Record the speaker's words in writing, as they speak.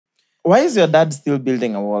Why is your dad still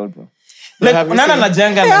building a wall, bro? Like, Nana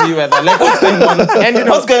Najenga na hii weather. Like, what's going on? And you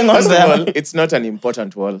know, what's going on there? All, it's not an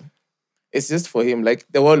important wall. It's just for him. Like,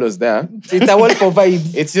 the wall was there. It's a wall for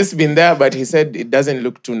vibes. It's just been there, but he said it doesn't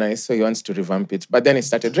look too nice, so he wants to revamp it. But then it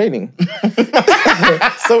started raining.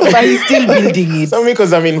 But he's still building it. So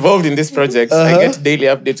because I'm involved in this project, I get daily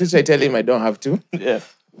updates, which I tell him I don't have to. Yeah.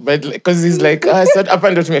 But because he's like, it's not up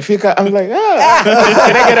and to Mefika. I'm like,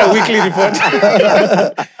 can I get a weekly report?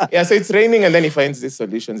 Yeah, so it's raining, and then he finds these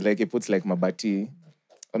solutions. Like, he puts like mabati.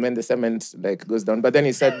 And then the cement like goes down. But then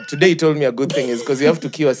he said, today he told me a good thing is because you have to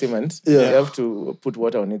cure cement. Yeah. You have to put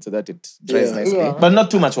water on it so that it dries nicely. Yeah. But not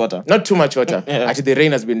too much water. Not too much water. Actually, the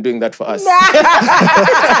rain has been doing that for us.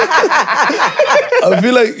 I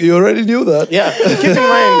feel like you already knew that. Yeah. Keep in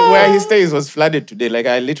mind, where he stays was flooded today. Like,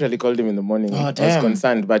 I literally called him in the morning. Oh, damn. I was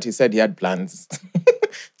concerned, but he said he had plans.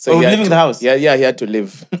 So he leaving the house? Yeah, he had to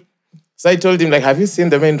leave. So I told him, like, have you seen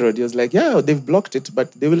the main road? He was like, yeah, they've blocked it,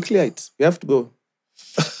 but they will clear it. We have to go.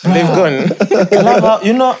 They've gone.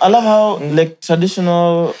 I love how like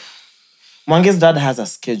traditional Mwange's dad has a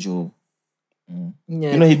schedule.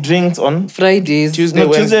 Yeah. You know, he drinks on Fridays, Tuesday,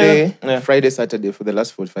 Wednesday, Friday, Saturday for the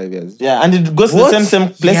last 45 years. Yeah, and it goes to the same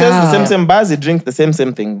places, the same bars, he drinks the same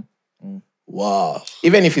thing. Wow.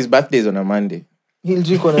 Even if his birthday is on a Monday. He'll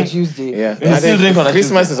drink on a Tuesday. Yeah. He'll still drink on a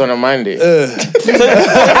Christmas Tuesday. is on a Monday. So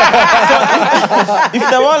if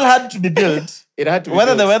the wall had to be built, it had to be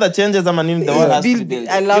whether built. the weather changes, the wall has to be built.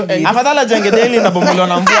 I love it. Afadhali jenge daily na bombolo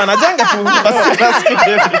na mvua na jenga tu.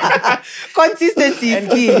 Consistency is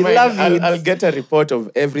key. Love it. I'll get a report of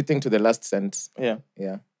everything to the last cent. Yeah.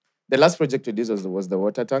 The last project we did was the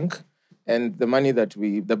water tank. And the money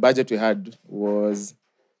the budget we had was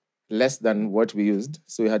less than what we used.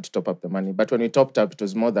 So we had to top up the money. But when we topped up, it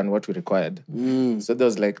was more than what we required. So there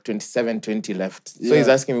was like 27-20 left. So he's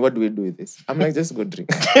asking me, what do we do with this? I'm like, just go drink.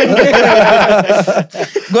 Go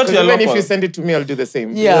to your even local. if you send it to me, I'll do the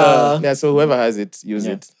same. Yeah. So whoever has it, use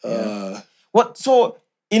it. What? So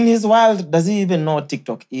in his world, does he even know what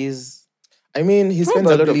TikTok is? I mean, he spends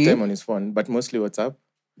a lot of Probably. time on his phone, but mostly WhatsApp.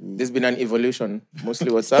 There's been an evolution. Mostly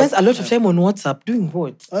WhatsApp. Spends a lot of time on WhatsApp. Doing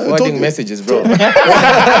what? Forwarding messages, bro. Where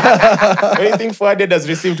do you think forwarded has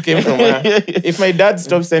received came from? If my dad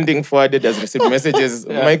stopped sending forwarded has received messages,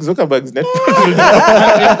 Mike Zuckerberg's net.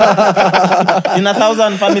 In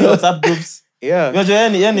 1,000 family WhatsApp groups. Yeah.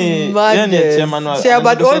 Madness. Chairman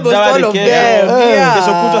But almost all of them.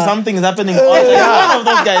 Yeah. Something is happening. One of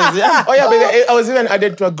those guys. Yeah. Oh yeah, but I was even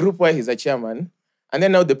added to a group where he's a chairman. And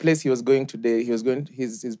then now the place he was going today, he's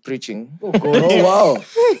preaching. Oh wow.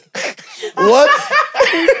 What?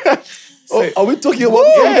 Are we talking about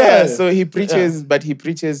the same guy? So he preaches, but he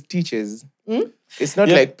teaches. It's not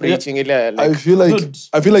like preaching. I feel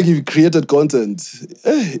like he created content.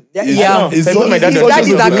 It's so my dad that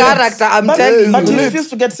is a character, I'm telling you. But he refused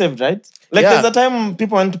to get saved, right? Like there's a time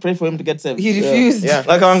people went to pray for him to get saved. He refused. Yeah.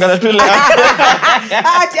 Like I'm gonna feel like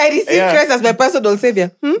I received Christ as my personal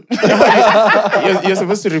savior. You're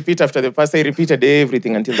supposed to repeat after the pastor. I repeated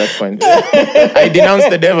everything until that point. I denounced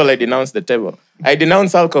the devil. I denounced the devil. I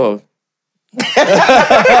denounced alcohol.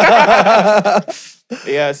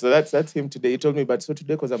 Yeah, so that's him today. He told me, but so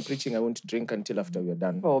today, because I'm preaching, I won't drink until after we're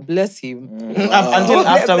done. Oh, bless him. until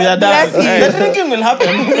after we are done. Bless him. The drinking will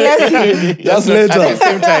happen. Bless him. Just later. At the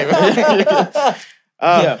same time.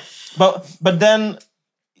 Yeah, but then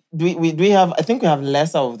we have? I think we have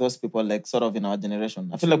lesser of those people, like sort of in our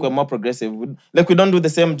generation. I feel like we're more progressive. We don't do the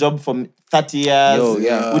same job for 30 years.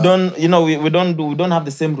 Yeah. We don't, we don't have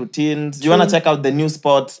the same routines. You want to check out the new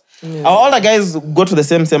spot. All the guys go to the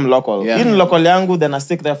same local. Yeah. In local yangu, then I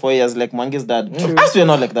stick there for years, like Mwange's dad. Us, we're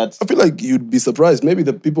not like that. I feel like you'd be surprised. Maybe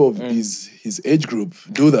the people of his age group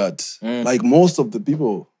do that. Like most of the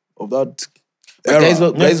people of that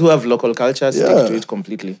era. Guys who have local culture stick to it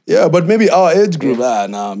completely. Yeah, but maybe our age group,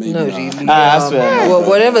 maybe No, nah. really. I swear.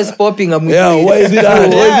 Whatever's popping, I'm with Yeah, it. why is it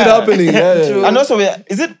happening? Yeah. And also,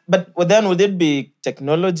 but then would it be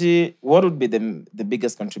technology? What would be the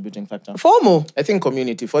biggest contributing factor? FOMO. I think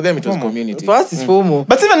community. For them, it was community. For us, it's FOMO.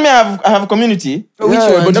 But even me, I have a community. Which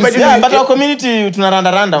one? But our community,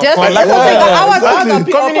 tunaranda. Just like ours,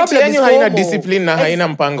 Community yenyu haina discipline na haina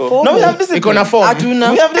mpango. No, we have discipline. Iko na form.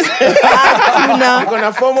 Atuna. We have this. Iko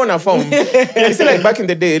na form or na form. You see, like back in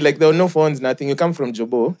the day, like there were no phones, nothing. You come from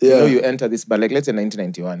Jobo, you enter this bar. Like let's say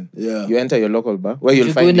 1991. Yeah. You enter your local bar where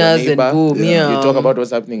you'll find your Gunas and neighbor. boom, You talk about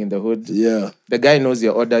what's happening in the hood. Yeah. The guy knows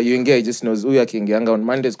your order. You ingia, he just knows huyu akiingianga on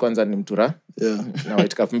Mondays kwanza ni mtura. Yeah. Na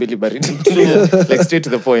white cup mbili baridi. Like straight to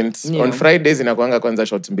the point. Yeah. On Fridays inakuanga kwanza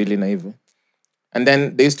shots mbili na hivyo. And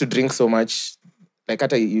then they used to drink so much. Like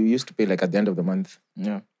hata you used to pay like at the end of the month.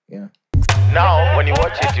 Yeah. Yeah. Now, when you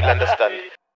watch it, you'll understand.